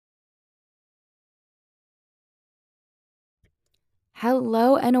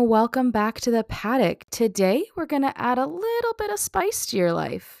Hello and welcome back to the paddock. Today we're going to add a little bit of spice to your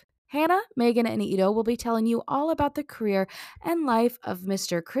life. Hannah, Megan, and Ito will be telling you all about the career and life of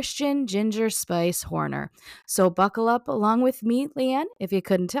Mr. Christian Ginger Spice Horner. So buckle up along with me, Leanne, if you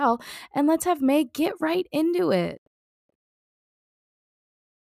couldn't tell, and let's have Meg get right into it.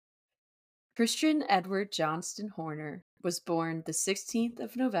 Christian Edward Johnston Horner was born the 16th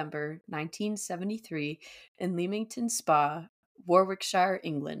of November 1973 in Leamington Spa, Warwickshire,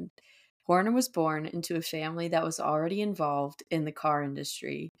 England. Horner was born into a family that was already involved in the car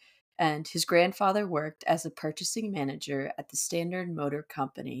industry, and his grandfather worked as a purchasing manager at the Standard Motor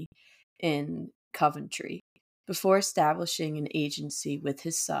Company in Coventry before establishing an agency with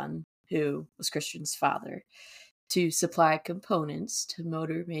his son, who was Christian's father, to supply components to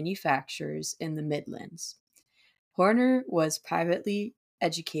motor manufacturers in the Midlands. Horner was privately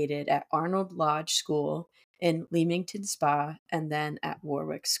educated at Arnold Lodge School in Leamington Spa and then at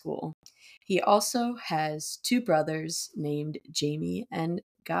Warwick School. He also has two brothers named Jamie and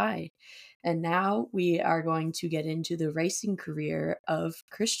Guy. And now we are going to get into the racing career of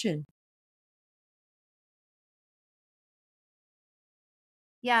Christian.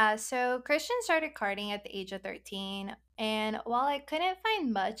 Yeah, so Christian started karting at the age of 13. And while I couldn't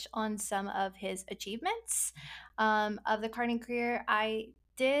find much on some of his achievements of the karting career, I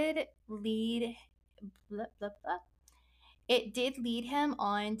did lead, blah, blah, blah. It did lead him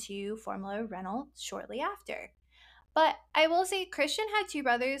on to Formula Renault shortly after. But I will say Christian had two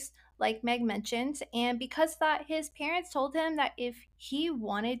brothers, like Meg mentioned, and because that his parents told him that if he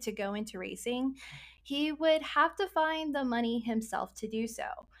wanted to go into racing, he would have to find the money himself to do so.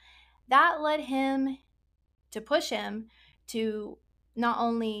 That led him to push him to not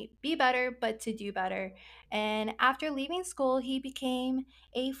only be better, but to do better. And after leaving school, he became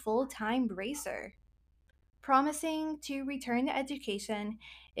a full time racer, promising to return to education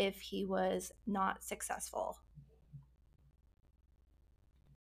if he was not successful.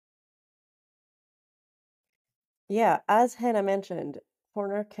 Yeah, as Hannah mentioned,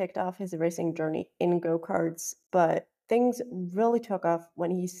 Horner kicked off his racing journey in go karts, but things really took off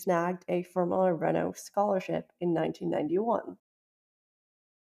when he snagged a Formula Renault scholarship in 1991.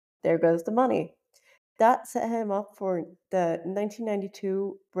 There goes the money. That set him up for the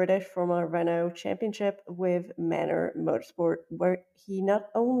 1992 British Formula Renault Championship with Manor Motorsport, where he not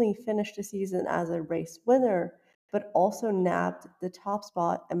only finished the season as a race winner, but also nabbed the top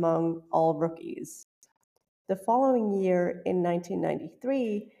spot among all rookies. The following year, in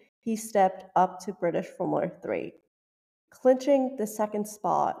 1993, he stepped up to British Formula 3, clinching the second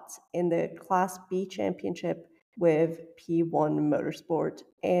spot in the Class B Championship with P1 Motorsport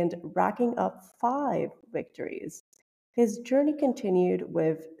and racking up 5 victories. His journey continued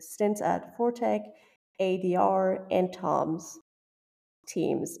with stints at Fortec, ADR, and Tom's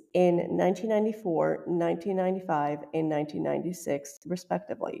teams in 1994, 1995, and 1996,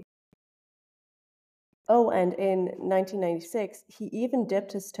 respectively. Oh, and in 1996, he even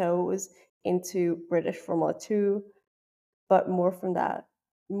dipped his toes into British Formula 2, but more from that.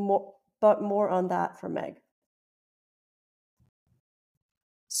 More on that from Meg.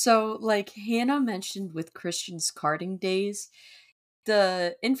 So, like Hannah mentioned with Christian's karting days,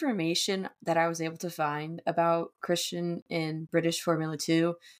 the information that I was able to find about Christian in British Formula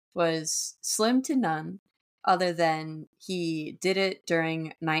 2 was slim to none, other than he did it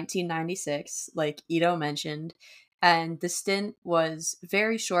during 1996, like Ito mentioned, and the stint was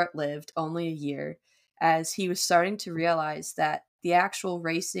very short lived, only a year, as he was starting to realize that the actual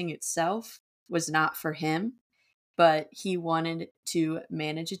racing itself was not for him, but he wanted to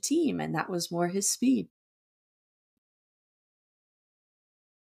manage a team, and that was more his speed.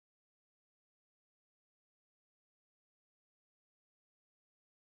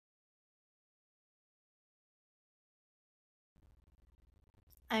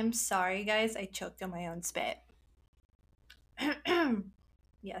 I'm sorry, guys, I choked on my own spit.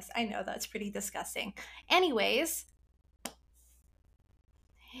 Yes, I know that's pretty disgusting. Anyways,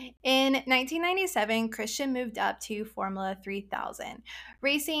 in 1997, Christian moved up to Formula 3000,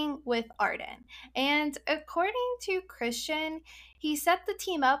 racing with Arden. And according to Christian, he set the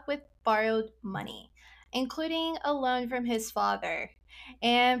team up with borrowed money, including a loan from his father,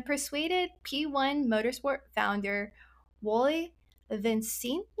 and persuaded P1 Motorsport founder Wally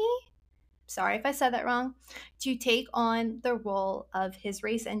Vincini, sorry if I said that wrong, to take on the role of his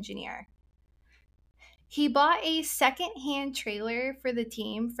race engineer. He bought a second-hand trailer for the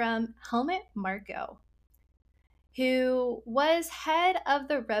team from Helmut Marko, who was head of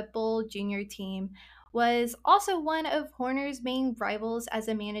the Red Bull Junior team, was also one of Horner's main rivals as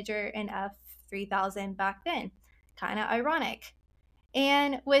a manager in F3000 back then. Kind of ironic.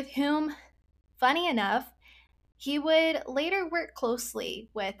 and with whom, funny enough, he would later work closely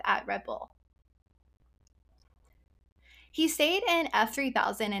with at Red Bull. He stayed in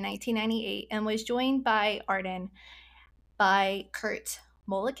F3000 in 1998 and was joined by Arden by Kurt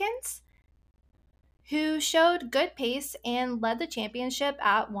Mullikens, who showed good pace and led the championship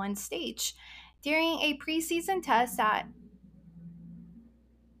at one stage. During a preseason test at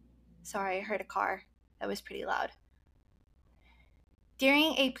Sorry, I heard a car. That was pretty loud.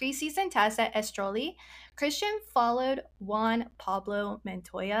 During a preseason test at Estroli, Christian followed Juan Pablo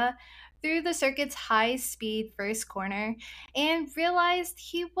Montoya through the circuit's high speed first corner and realized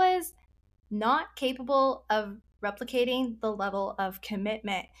he was not capable of replicating the level of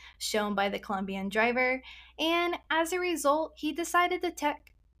commitment shown by the Colombian driver. And as a result, he decided to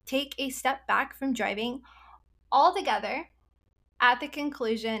take a step back from driving altogether at the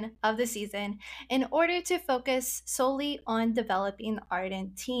conclusion of the season in order to focus solely on developing the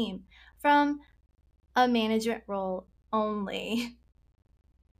Ardent team from a management role only.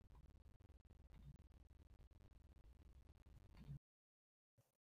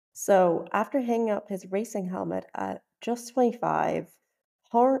 So, after hanging up his racing helmet at just 25,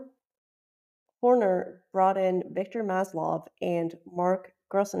 Horner brought in Victor Maslov and Mark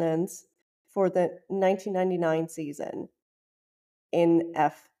Grossenens for the 1999 season in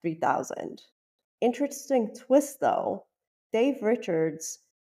F3000. Interesting twist though, Dave Richards,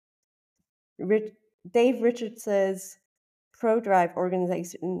 Dave Richards' ProDrive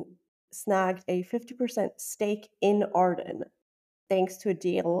organization snagged a 50% stake in Arden thanks to a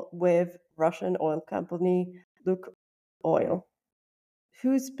deal with Russian oil company Lukoil,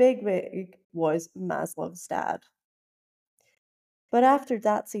 whose bigwig was Maslov's dad. But after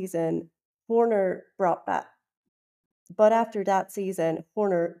that season, Horner brought back. But after that season,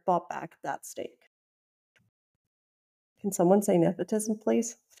 Horner bought back that stake. Can someone say nepotism,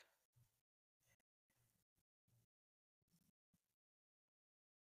 please?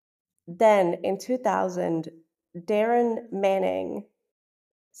 Then in 2000, Darren Manning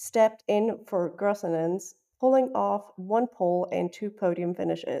stepped in for Grossenens, pulling off one pole and two podium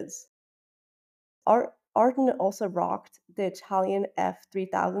finishes. Arden also rocked the Italian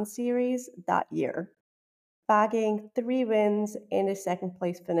F3000 series that year, bagging 3 wins and a second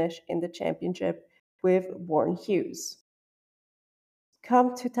place finish in the championship with Warren Hughes.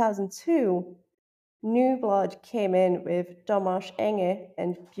 Come 2002, new blood came in with Tomasz Enge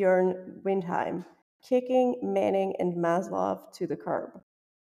and Björn Windheim, kicking Manning and Maslov to the curb.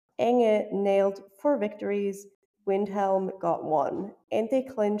 Enge nailed 4 victories, Windhelm got 1, and they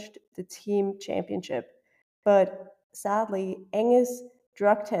clinched the team championship. But sadly, Enge's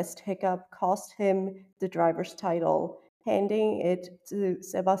drug test hiccup cost him the driver's title, handing it to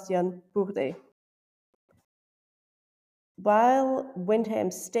Sebastian Bourdais. While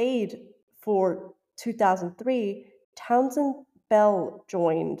Windham stayed for 2003, Townsend Bell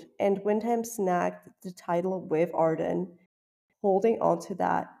joined, and Windham snagged the title with Arden, holding on to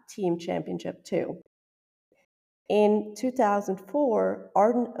that team championship too. In 2004,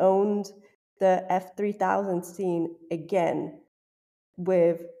 Arden owned the F3000 scene again,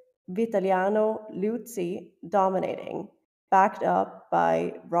 with Vitaliano Luzzi dominating, backed up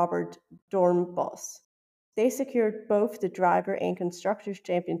by Robert Dornbos. They secured both the driver and constructors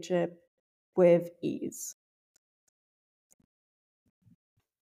championship with ease.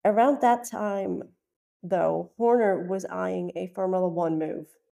 Around that time, though, Horner was eyeing a Formula One move.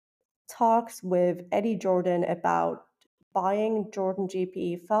 Talks with Eddie Jordan about buying Jordan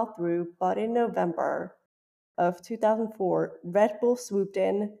GP fell through, but in November of 2004, Red Bull swooped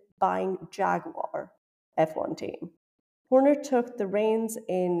in, buying Jaguar F1 team. Horner took the reins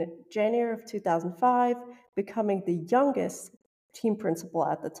in January of 2005, becoming the youngest team principal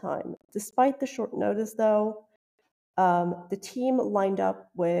at the time. Despite the short notice, though, the team lined up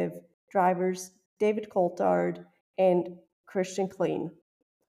with drivers David Coulthard and Christian Klein.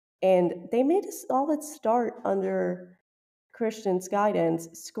 And they made a solid start under Christian's guidance,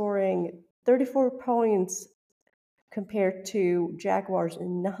 scoring 34 points compared to Jaguars'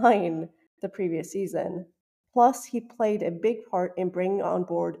 9 the previous season. Plus, he played a big part in bringing on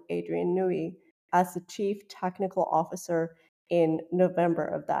board Adrian Newey as the chief technical officer in November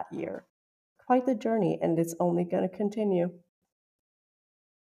of that year. Quite the journey, and it's only going to continue.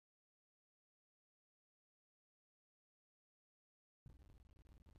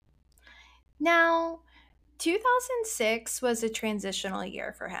 Now, 2006 was a transitional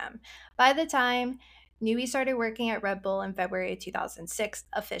year for him. By the time Newey started working at Red Bull in February 2006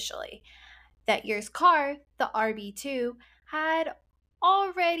 officially, that year's car, the RB2, had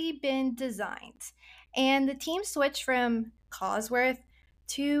already been designed, and the team switched from Cosworth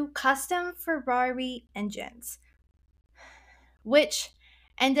to custom Ferrari engines, which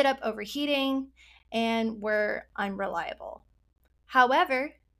ended up overheating and were unreliable.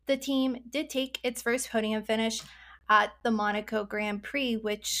 However, the team did take its first podium finish at the Monaco Grand Prix,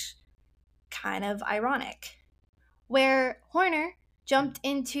 which kind of ironic, where Horner jumped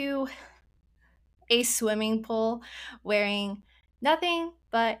into a swimming pool wearing nothing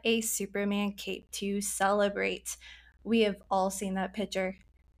but a Superman cape to celebrate. We have all seen that picture.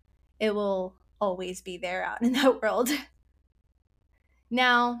 It will always be there out in that world.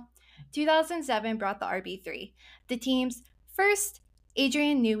 Now, 2007 brought the RB3, the team's first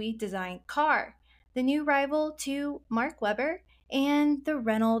Adrian Newey designed car, the new rival to Mark Webber and the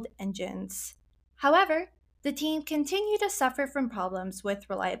Renault engines. However, the team continued to suffer from problems with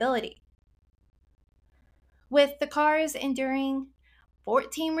reliability, with the cars enduring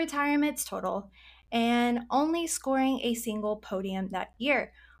 14 retirements total and only scoring a single podium that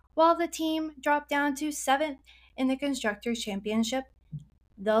year, while the team dropped down to 7th in the Constructors' Championship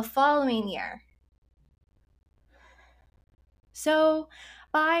the following year. So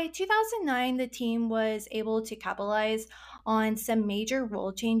by 2009, the team was able to capitalize on some major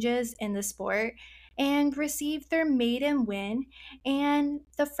rule changes in the sport and received their maiden win and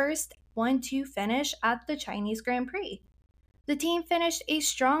the first 1-2 finish at the Chinese Grand Prix. The team finished a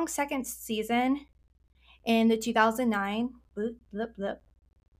strong second season in the 2009. I'm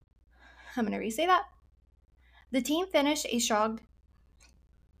going to re-say that. The team finished a strong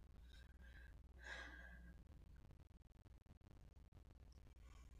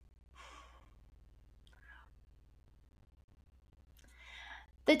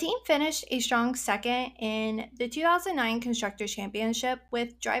The team finished a strong second in the 2009 Constructors' Championship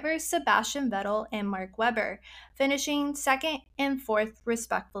with drivers Sebastian Vettel and Mark Webber, finishing second and fourth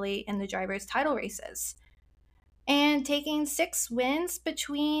respectively in the drivers' title races, and taking 6 wins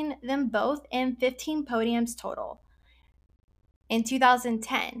between them both and 15 podiums total. In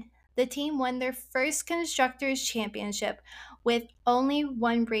 2010, the team won their first Constructors' Championship with only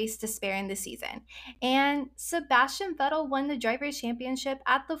 1 race to spare in the season, and Sebastian Vettel won the Drivers' Championship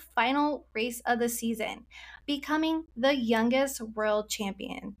at the final race of the season, becoming the youngest world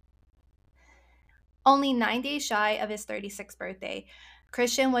champion. Only 9 days shy of his 36th birthday,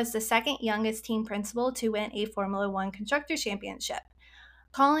 Christian was the second youngest team principal to win a Formula One Constructors' Championship,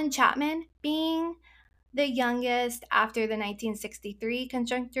 Colin Chapman being the youngest after the 1963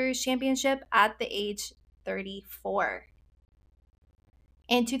 Constructors' Championship at the age 34.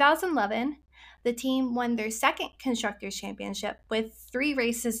 In 2011, the team won their second Constructors' Championship with 3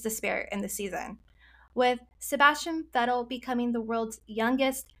 races to spare in the season, with Sebastian Vettel becoming the world's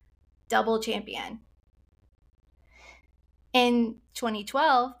youngest double champion. In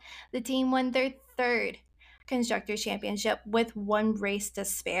 2012, the team won their third Constructors' Championship with 1 race to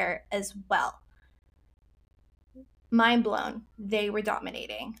spare as well. Mind blown, they were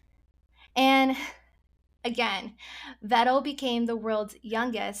dominating. And again, Vettel became the world's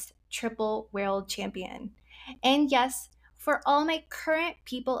youngest triple world champion. And yes, for all my current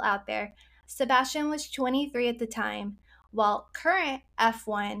people out there, Sebastian was 23 at the time, while current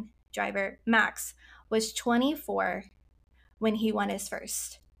F1 driver Max was 24 when he won his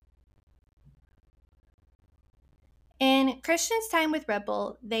first. In Christian's time with Red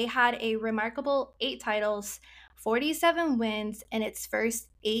Bull, they had a remarkable 8 titles, 47 wins in its first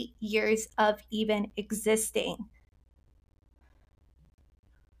 8 years of even existing.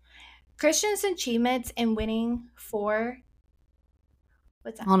 Christian's achievements in winning 4...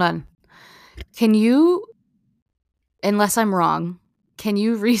 What's that? Hold on. Can you, unless I'm wrong, can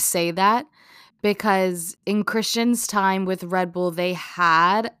you re-say that? Because in Christian's time with Red Bull, they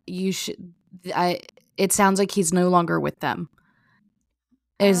had, it sounds like he's no longer with them.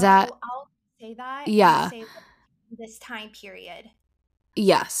 Is that? I'll say that. Yeah. Say this time period.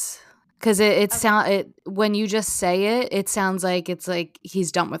 Yes. Because when you just say it, it sounds like it's like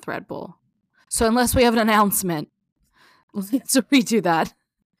he's done with Red Bull. So unless we have an announcement, let's redo that.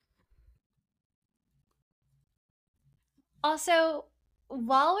 Also,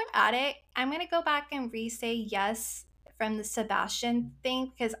 while we're at it, I'm going to go back and re-say yes from the Sebastian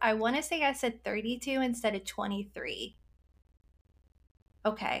thing, because I want to say I said 32 instead of 23.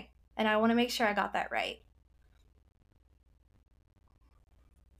 Okay, and I want to make sure I got that right.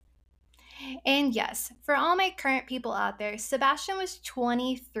 And yes, for all my current people out there, Sebastian was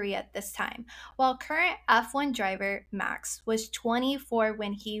 23 at this time, while current F1 driver Max was 24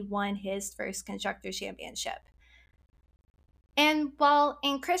 when he won his first Constructors' Championship. And while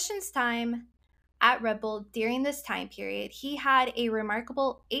in Christian's time at Red Bull during this time period, he had a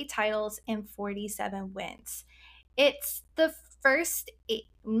remarkable 8 titles and 47 wins. It's the first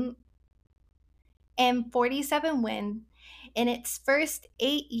and 47 win in its first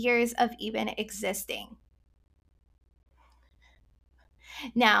 8 years of even existing.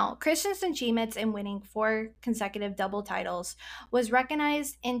 Now, Christian's achievements in winning 4 consecutive double titles was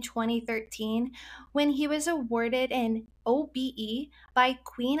recognized in 2013 when he was awarded an OBE by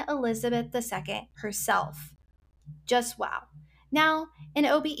Queen Elizabeth II herself. Just wow. Now, an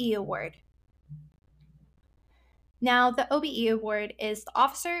OBE award. Now, the OBE award is the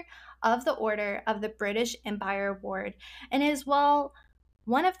Officer of the Order of the British Empire Award and is, well,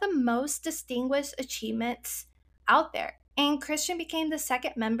 one of the most distinguished achievements out there. And Christian became the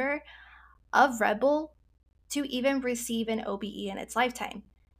second member of Red Bull to even receive an OBE in its lifetime,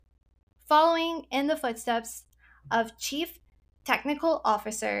 following in the footsteps of Chief Technical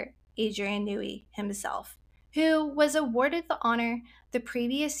Officer Adrian Newey himself, who was awarded the honor the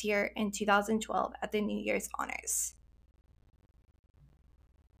previous year in 2012 at the New Year's Honors.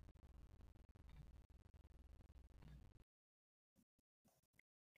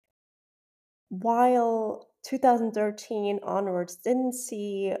 While 2013 onwards didn't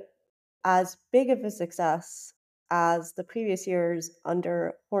see as big of a success as the previous years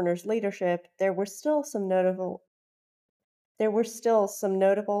under Horner's leadership, there were still some notable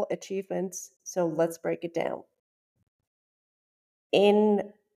achievements, so let's break it down.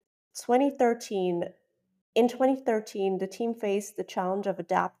 In 2013, the team faced the challenge of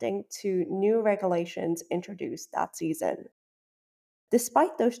adapting to new regulations introduced that season.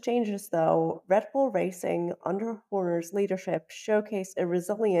 Despite those changes, though, Red Bull Racing, under Horner's leadership, showcased a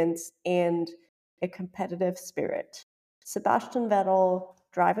resilience and a competitive spirit. Sebastian Vettel,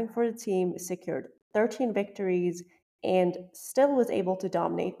 driving for the team, secured 13 victories and still was able to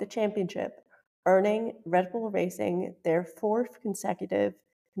dominate the championship, earning Red Bull Racing their 4th consecutive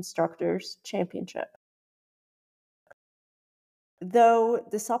Constructors' Championship. Though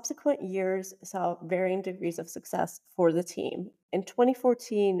the subsequent years saw varying degrees of success for the team, in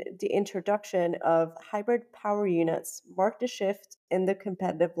 2014, the introduction of hybrid power units marked a shift in the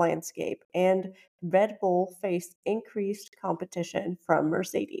competitive landscape, and Red Bull faced increased competition from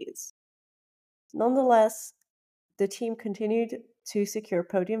Mercedes. Nonetheless, the team continued to secure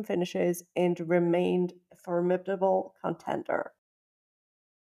podium finishes and remained a formidable contender.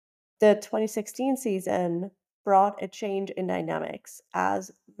 The 2016 season brought a change in dynamics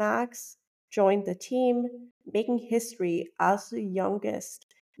as Max joined the team, making history as the youngest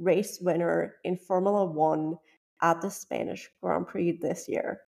race winner in Formula One at the Spanish Grand Prix this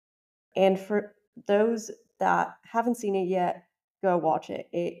year. And for those that haven't seen it yet, go watch it.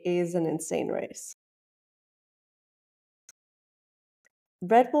 It is an insane race.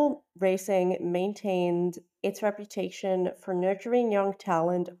 Red Bull Racing maintained its reputation for nurturing young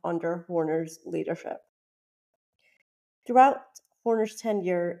talent under Horner's leadership. Throughout Horner's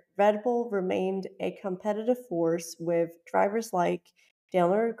tenure, Red Bull remained a competitive force with drivers like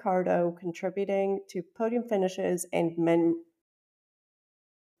Daniel Ricciardo contributing to podium finishes and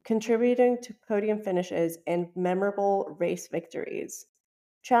memorable race victories.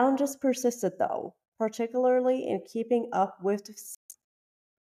 Challenges persisted though, particularly in keeping up with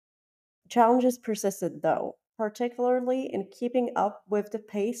the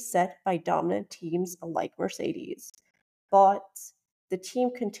pace set by dominant teams like Mercedes. But the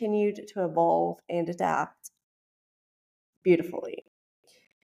team continued to evolve and adapt beautifully.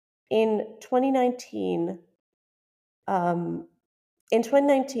 In 2019,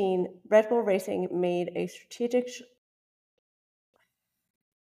 Red Bull Racing made a strategic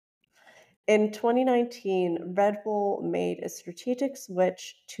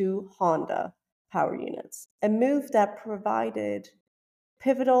switch to Honda power units, a move that proved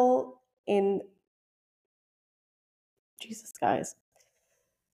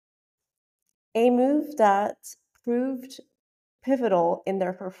pivotal in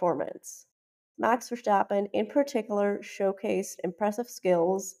their performance. Max Verstappen, in particular, showcased impressive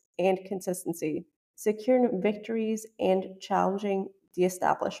skills and consistency, securing victories and challenging the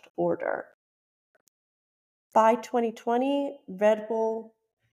established order. By 2020, Red Bull,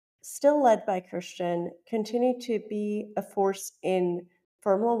 still led by Christian, continued to be a force in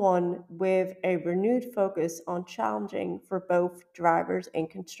Formula One with a renewed focus on challenging for both drivers and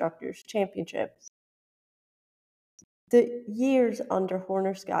constructors' championships. The years under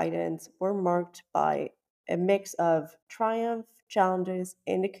Horner's guidance were marked by a mix of triumph, challenges,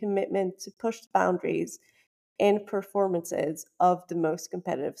 and a commitment to push the boundaries and performances of the most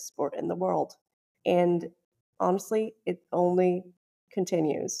competitive sport in the world. And honestly, it only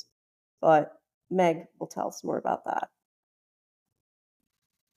continues. But Meg will tell us more about that.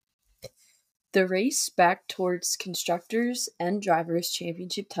 The race back towards constructors and drivers'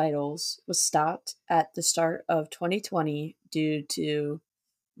 championship titles was stopped at the start of 2020 due to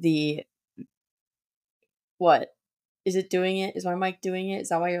the what? Is it doing it? Is my mic doing it? Is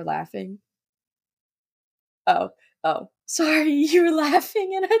that why you're laughing? Oh, oh. Sorry, you were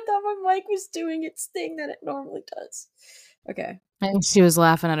laughing and I thought my mic was doing its thing that it normally does. Okay. I think she was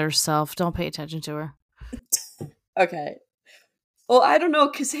laughing at herself. Don't pay attention to her. Okay. Well, I don't know,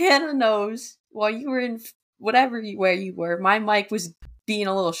 because Hannah knows while you were in where you were, my mic was being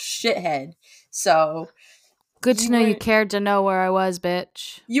a little shithead. So good to know you cared to know where I was,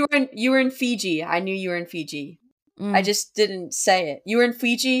 bitch. You were in Fiji. I knew you were in Fiji. I just didn't say it. You were in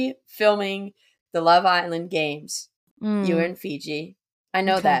Fiji filming the Love Island games. You were in Fiji. I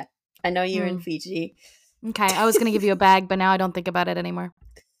know that. I know you were in Fiji. Okay, I was going to give you a bag, but now I don't think about it anymore.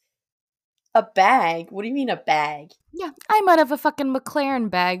 A bag? What do you mean a bag? Yeah, I might have a fucking McLaren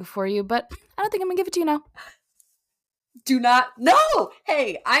bag for you, but I don't think I'm going to give it to you now. Do not. No!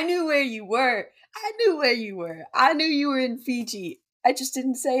 Hey, I knew where you were. I knew you were in Fiji. I just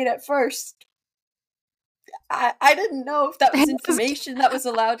didn't say it at first. I didn't know if that was information that was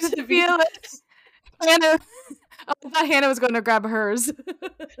allowed to be. Hannah. I thought Hannah was going to grab hers.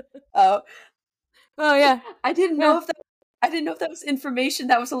 Oh yeah. I didn't know if that was information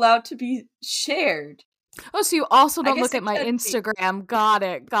that was allowed to be shared. Oh, so you also don't look at my Instagram. Got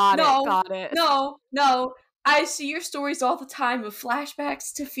it. No. I see your stories all the time of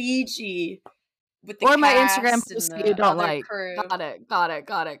flashbacks to Fiji. With the or my cast Instagram posts you don't like. Crew. Got it.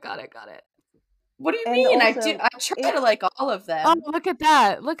 What do you mean? Also, I try to like all of them. Oh, look at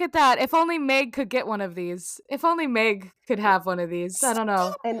that. If only Meg could get one of these. If only Meg could have one of these. I don't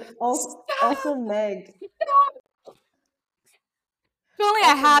know. And also Meg. If only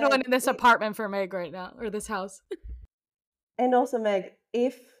I had one in this apartment for Meg right now, or this house. And also Meg,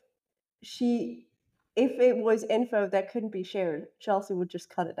 if it was info that couldn't be shared, Chelsea would just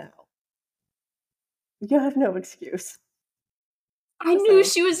cut it out. You have no excuse. I knew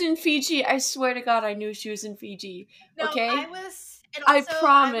she was in Fiji. I swear to God, I knew she was in Fiji. No, okay? I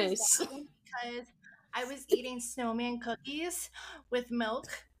promise. Because I was eating snowman cookies with milk,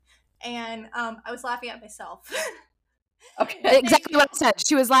 and I was laughing at myself. Okay. Exactly what I said.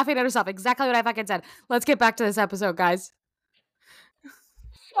 She was laughing at herself. Exactly what I fucking said. Let's get back to this episode, guys.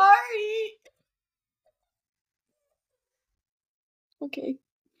 Sorry. Okay.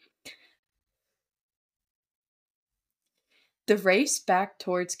 The race back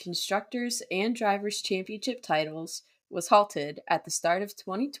towards constructors and drivers' championship titles was halted at the start of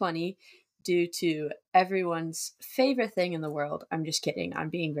 2020 due to everyone's favorite thing in the world. I'm just kidding. I'm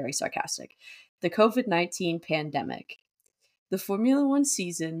being very sarcastic. The COVID-19 pandemic. The Formula One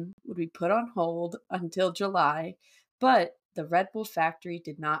season would be put on hold until July, but the Red Bull factory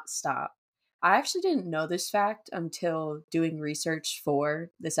did not stop. I actually didn't know this fact until doing research for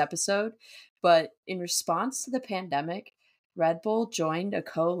this episode, but in response to the pandemic, Red Bull joined a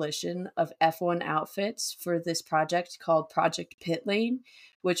coalition of F1 outfits for this project called Project Pit Lane,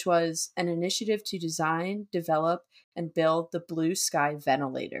 which was an initiative to design, develop, and build the Blue Sky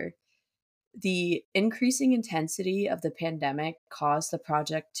ventilator. The increasing intensity of the pandemic caused the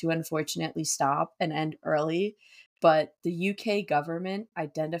project to unfortunately stop and end early, but the UK government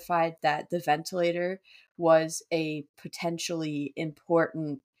identified that the ventilator was a potentially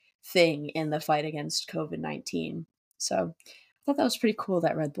important thing in the fight against COVID-19. So I thought that was pretty cool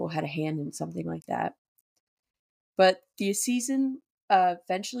that Red Bull had a hand in something like that. But the season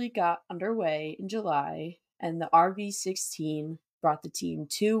eventually got underway in July, and the RB16 brought the team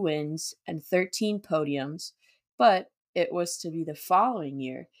 2 wins and 13 podiums, but it was to be the following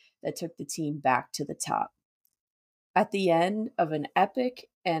year that took the team back to the top. At the end of an epic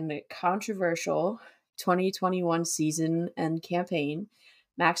and controversial 2021 season and campaign,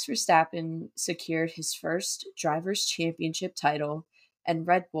 Max Verstappen secured his first Drivers' Championship title, and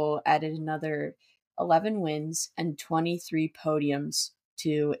Red Bull added another 11 wins and 23 podiums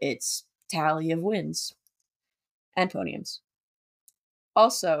to its tally of wins and podiums.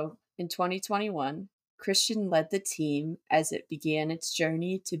 Also, in 2021, Christian led the team as it began its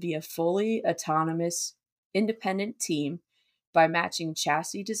journey to be a fully autonomous, independent team by matching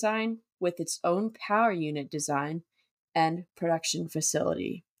chassis design with its own power unit design and production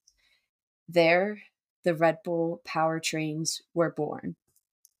facility. There, the Red Bull powertrains were born.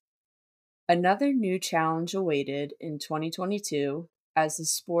 Another new challenge awaited in 2022 as the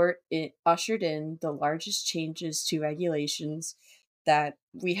sport ushered in the largest changes to regulations that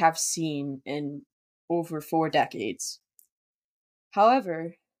we have seen in over 4 decades.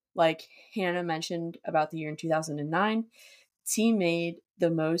 However, like Hannah mentioned about the year in 2009, team made the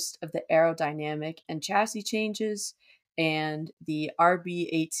most of the aerodynamic and chassis changes, and the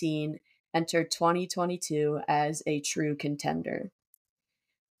RB18 entered 2022 as a true contender.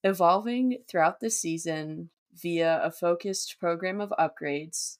 Evolving throughout the season via a focused program of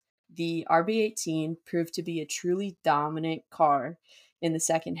upgrades, the RB18 proved to be a truly dominant car in the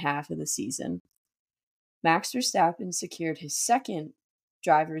second half of the season. Max Verstappen secured his second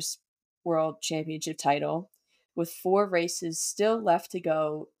Drivers' World Championship title with 4 races still left to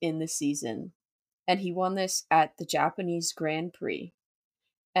go in the season, and he won this at the Japanese Grand Prix.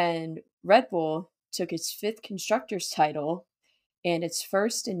 And Red Bull took its 5th Constructors' title and its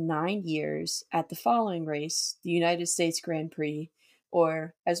first in 9 years at the following race, the United States Grand Prix,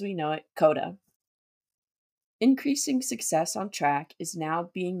 or as we know it, COTA. Increasing success on track is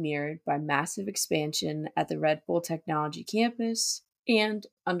now being mirrored by massive expansion at the Red Bull Technology Campus, and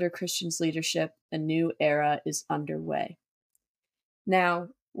under Christian's leadership, a new era is underway. Now,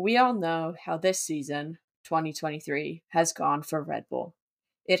 we all know how this season, 2023, has gone for Red Bull.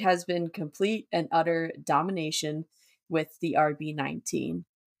 It has been complete and utter domination with the RB19.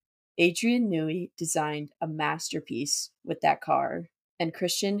 Adrian Newey designed a masterpiece with that car, and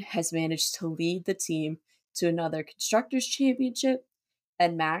Christian has managed to lead the team to another Constructors' Championship,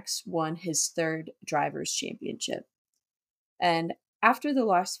 and Max won his 3rd Drivers' Championship. And after the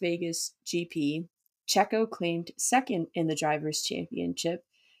Las Vegas GP, Checo claimed 2nd in the Drivers' Championship,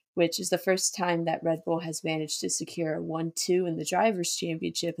 which is the first time that Red Bull has managed to secure a 1-2 in the Drivers'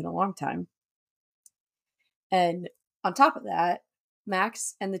 Championship in a long time. And on top of that,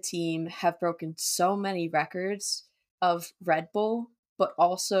 Max and the team have broken so many records of Red Bull, but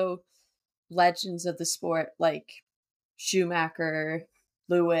also legends of the sport like Schumacher,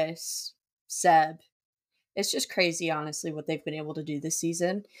 Lewis, Seb. It's just crazy, honestly, what they've been able to do this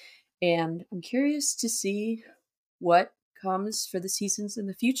season. And I'm curious to see what comes for the seasons in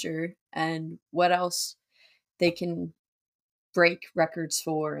the future and what else they can break records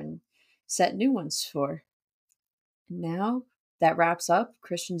for and set new ones for. And now that wraps up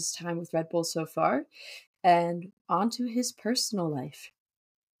Christian's time with Red Bull so far, and on to his personal life.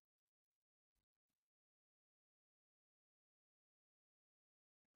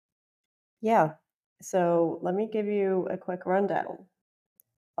 Yeah, so let me give you a quick rundown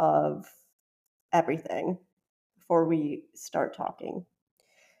of everything before we start talking.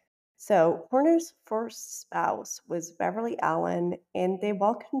 So, Horner's first spouse was Beverly Allen, and they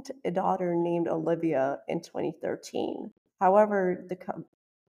welcomed a daughter named Olivia in 2013. However, the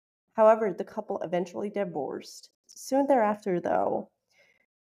couple eventually divorced. Soon thereafter, though,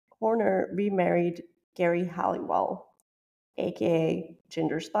 Horner remarried Gary Halliwell, aka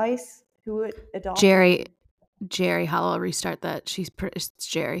Ginger Spice, who adopted Jerry Halliwell. Restart that. It's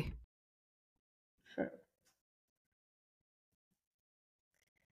Jerry. Sure.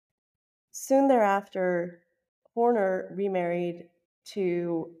 Soon thereafter, Horner remarried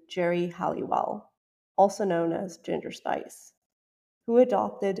to Jerry Halliwell, also known as Ginger Spice, who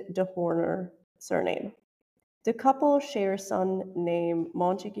adopted the Horner surname. The couple share a son named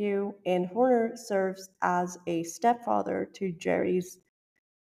Montague, and Horner serves as a stepfather to Jerry's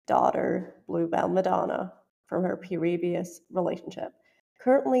daughter, Bluebell Madonna, from her previous relationship.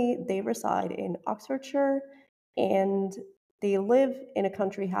 Currently, they reside in Oxfordshire, and they live in a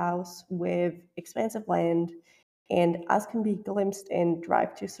country house with expansive land, and as can be glimpsed in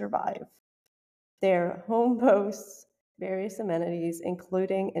Drive to Survive. Their home boasts various amenities,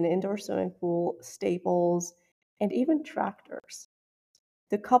 including an indoor swimming pool, stables, and even tractors.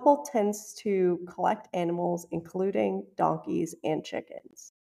 The couple tends to collect animals, including donkeys and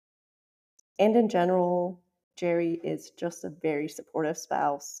chickens. And in general, Jerry is just a very supportive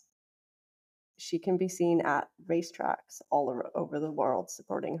spouse. She can be seen at racetracks all over the world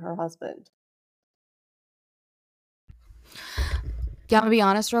supporting her husband. Yeah, I'm gonna be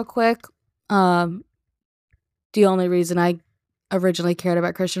honest real quick. The only reason I originally cared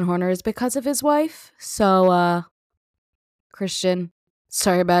about Christian Horner is because of his wife. So, Christian,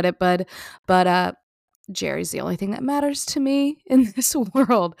 sorry about it, bud. But Jerry's the only thing that matters to me in this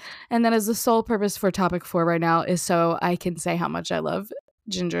world. And that is the sole purpose for topic 4 right now, is so I can say how much I love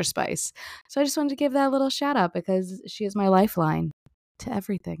Ginger Spice. So I just wanted to give that a little shout out because she is my lifeline to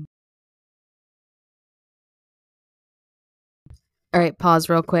everything. All right, pause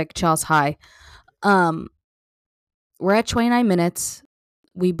real quick. Charles, hi. We're at 29 minutes.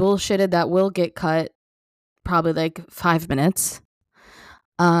 We bullshitted that will get cut probably like 5 minutes.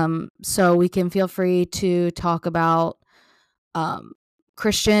 So we can feel free to talk about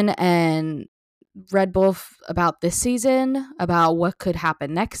Christian and Red Bull about this season, about what could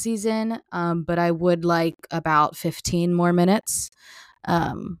happen next season, but I would like about 15 more minutes.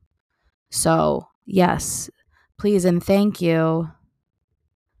 So, yes, please and thank you.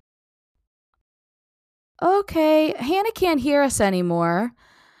 Okay, Hannah can't hear us anymore.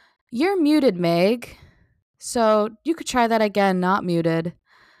 You're muted, Meg. So you could try that again, not muted.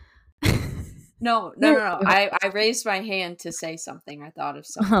 No. I raised my hand to say something. I thought of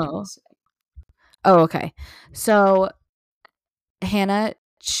something to say. Oh, okay. So, Hannah,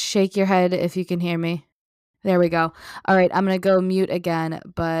 shake your head if you can hear me. There we go. All right, I'm going to go mute again,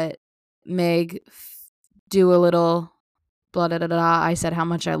 but Meg, do a little blah, da, da, da. I said how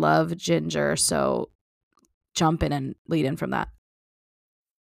much I love Ginger, so jump in and lead in from that.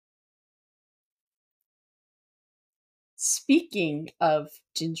 Speaking of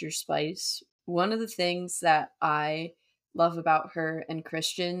Ginger Spice, one of the things that I love about her and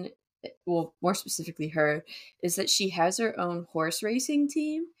Christian, well, more specifically her, is that she has her own horse racing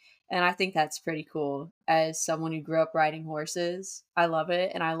team. And I think that's pretty cool. As someone who grew up riding horses, I love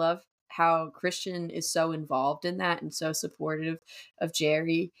it. And I love how Christian is so involved in that and so supportive of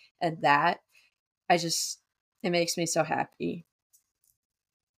Jerry and that. It makes me so happy.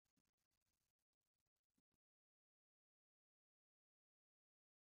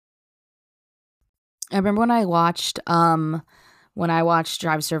 I remember when I watched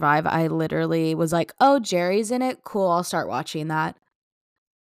Drive Survive, I literally was like, "Oh, Jerry's in it. Cool, I'll start watching that."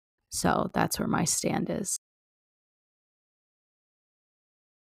 So that's where my stand is.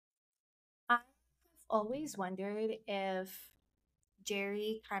 I've always wondered if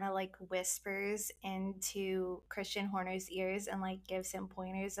Jerry kind of like whispers into Christian Horner's ears and like gives him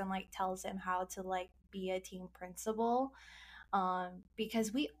pointers and like tells him how to like be a team principal.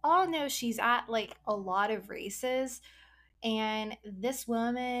 Because we all know she's at like a lot of races, and this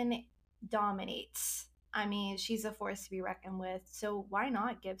woman dominates. I mean, she's a force to be reckoned with. So why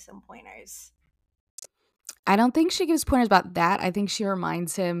not give some pointers? I don't think she gives pointers about that. I think she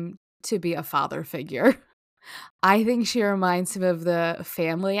reminds him to be a father figure. I think she reminds him of the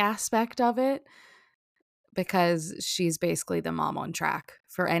family aspect of it because she's basically the mom on track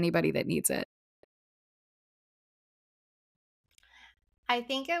for anybody that needs it. I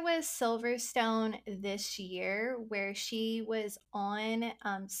think it was Silverstone this year where she was on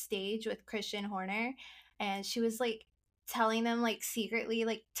stage with Christian Horner, and she was like telling them like secretly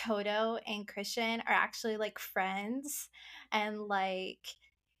like Toto and Christian are actually like friends, and like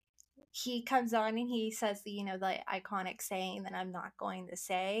he comes on and he says the iconic saying that I'm not going to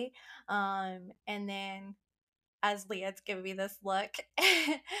say, and then as Leah's giving me this look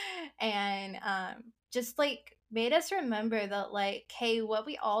and just like made us remember that like, hey, what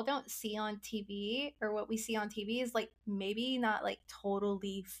we all don't see on TV or what we see on TV is like maybe not like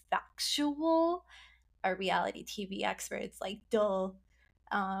totally factual. Our reality TV experts like dull.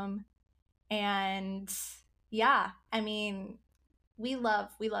 And yeah, I mean, we love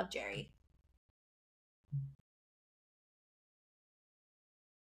Jerry.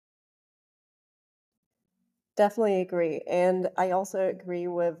 Definitely agree. And I also agree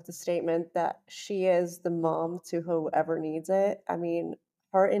with the statement that she is the mom to whoever needs it. I mean,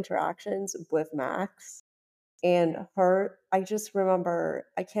 her interactions with Max and her, I just remember,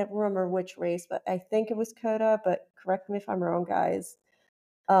 I can't remember which race, but I think it was Coda, but correct me if I'm wrong, guys.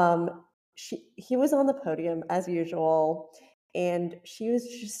 He was on the podium as usual, and she was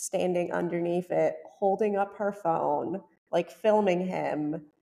just standing underneath it, holding up her phone, like filming him,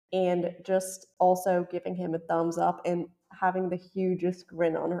 and just also giving him a thumbs up and having the hugest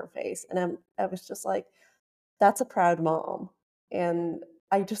grin on her face. And I was just like, that's a proud mom. And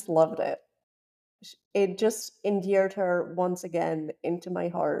I just loved it. It just endeared her once again into my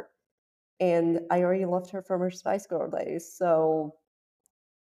heart. And I already loved her from her Spice Girl days. So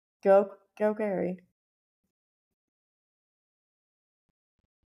go Gary.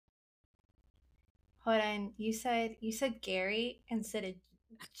 Hold on, you said Gary instead of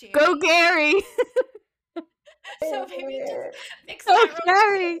Jerry. Go Gary! So maybe just fix Go that real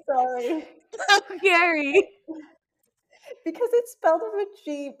Gary! Sorry. Go Gary! Because it's spelled with a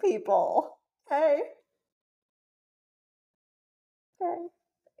G, people. Okay? Okay.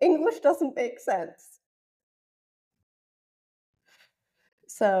 English doesn't make sense.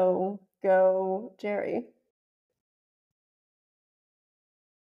 So go Jerry.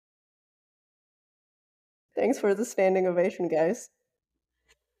 Thanks for the standing ovation, guys.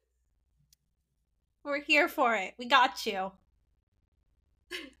 We're here for it. We got you.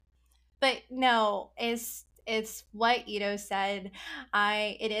 But no, it's what Ito said.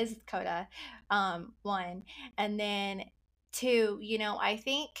 It is Coda, one, and then two. I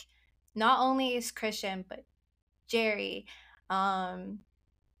think not only is Christian, but Jerry are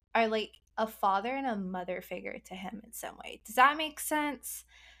like a father and a mother figure to him in some way. Does that make sense?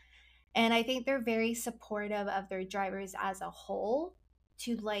 And I think they're very supportive of their drivers as a whole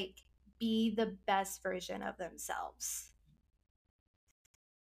to like be the best version of themselves.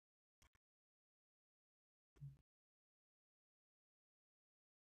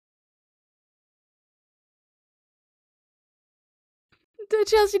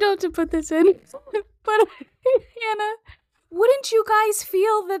 Chelsea, don't have to put this in. But Hannah, wouldn't you guys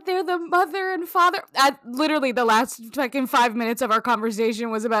feel that they're the mother and father? Literally, the last fucking 5 minutes of our conversation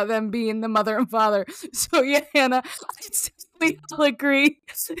was about them being the mother and father. So yeah, Hannah, I simply all agree.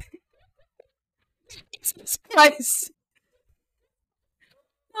 Jesus Christ.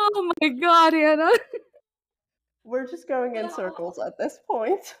 Oh my God, Hannah. We're just going in circles at this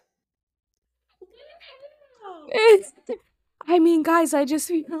point. I mean, guys, I just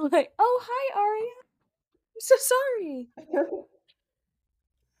feel like, oh, hi, Aria. I'm so sorry.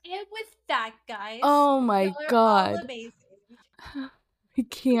 And with that, guys, Oh my y'all are God. all amazing. I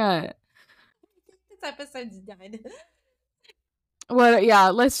can't. This episode's done. Well, yeah,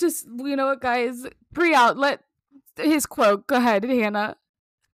 let's just, you know what, guys? Pre-out, let his quote. Go ahead, Hannah.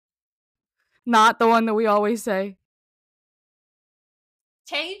 Not the one that we always say.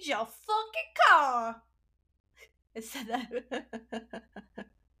 Change your fucking car. I said that.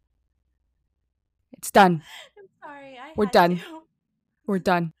 It's done. I'm sorry. We're done. We're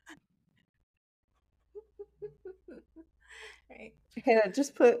done. Right. Hannah,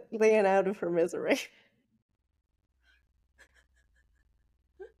 just put Leanne out of her misery.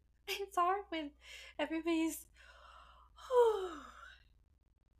 It's hard when everybody's.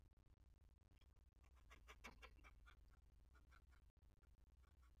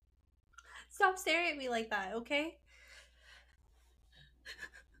 Stop staring at me like that, okay?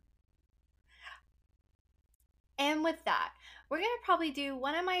 And with that, we're gonna probably do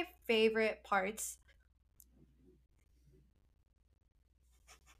one of my favorite parts.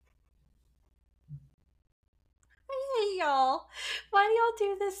 Hey, y'all, why do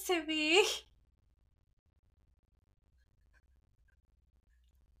y'all do this to me?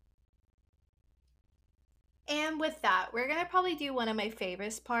 And with that, we're gonna probably do one of my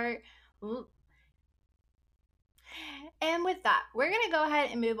favorites part. Ooh. And with that, we're going to go ahead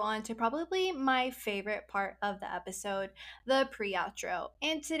and move on to probably my favorite part of the episode, the pre outro.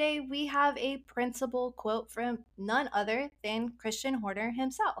 And today we have a principal quote from none other than Christian Horner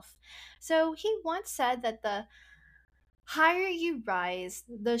himself. So he once said that the higher you rise,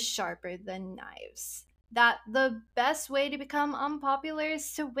 the sharper the knives. That the best way to become unpopular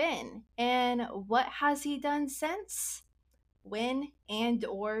is to win. And what has he done since? Win and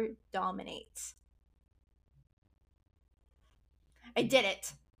or dominate. I did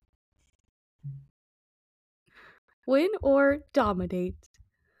it. Win or dominate.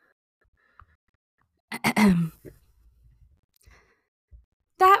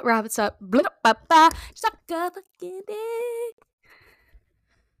 That wraps up. Suck up again.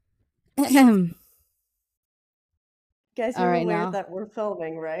 Guys, All you're right, aware now. that we're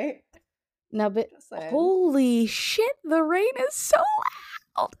filming, right? No, but Just saying. holy shit, the rain is so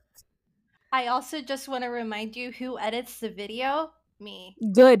loud. I also just want to remind you who edits the video? Me.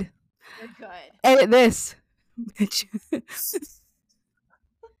 Good. You're good. Edit this.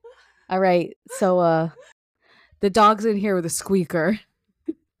 All right. So the dog's in here with a squeaker.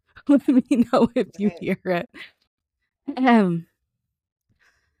 Let me know if you Right. hear it.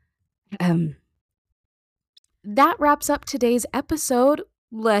 That wraps up today's episode.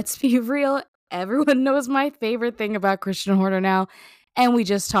 Let's be real. Everyone knows my favorite thing about Christian Horner now, and we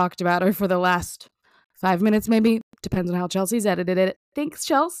just talked about her for the last 5 minutes, maybe. Depends on how Chelsea's edited it. Thanks,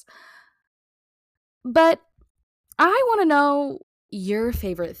 Chels. But I want to know your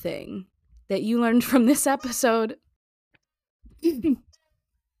favorite thing that you learned from this episode.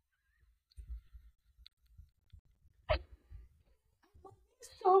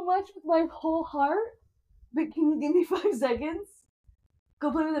 So much with my whole heart, but can you give me 5 seconds?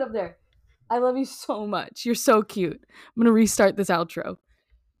 Go play with it up there. I love you so much. You're so cute. I'm gonna restart this outro.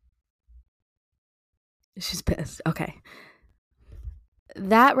 She's pissed. Okay.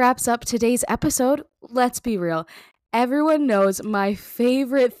 That wraps up today's episode. Let's be real. Everyone knows my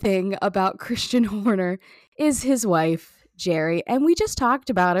favorite thing about Christian Horner is his wife, Jerry, and we just talked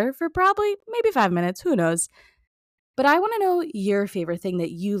about her for probably maybe 5 minutes. Who knows? But I want to know your favorite thing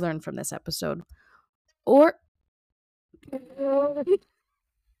that you learned from this episode. Or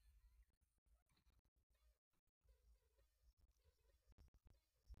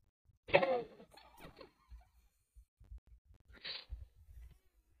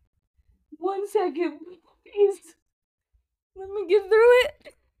second, please. Let me get through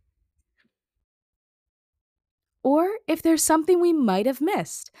it. Or if there's something we might have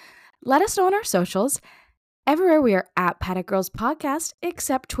missed, let us know on our socials. Everywhere we are at Paddock Girls Podcast,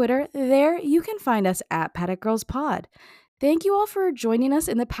 except Twitter. There you can find us at Paddock Girls Pod. Thank you all for joining us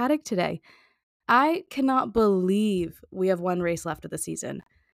in the paddock today. I cannot believe we have one race left of the season.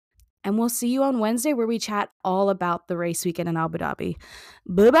 And we'll see you on Wednesday where we chat all about the race weekend in Abu Dhabi.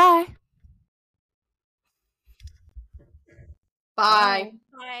 Bye-bye. Bye.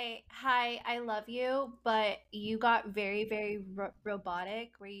 Hi, I love you, but you got very, very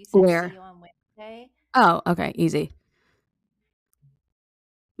robotic where you said Where? see you on Wednesday. Oh, okay, easy.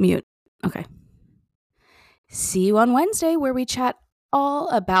 Mute. Okay. See you on Wednesday where we chat all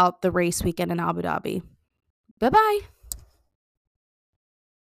about the race weekend in Abu Dhabi. Bye-bye.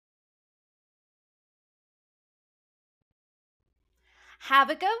 Have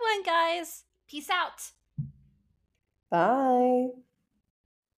a good one, guys. Peace out. Bye.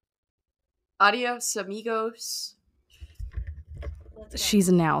 Adios, amigos. Let's go.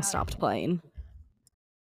 She's now Out of stopped here. playing.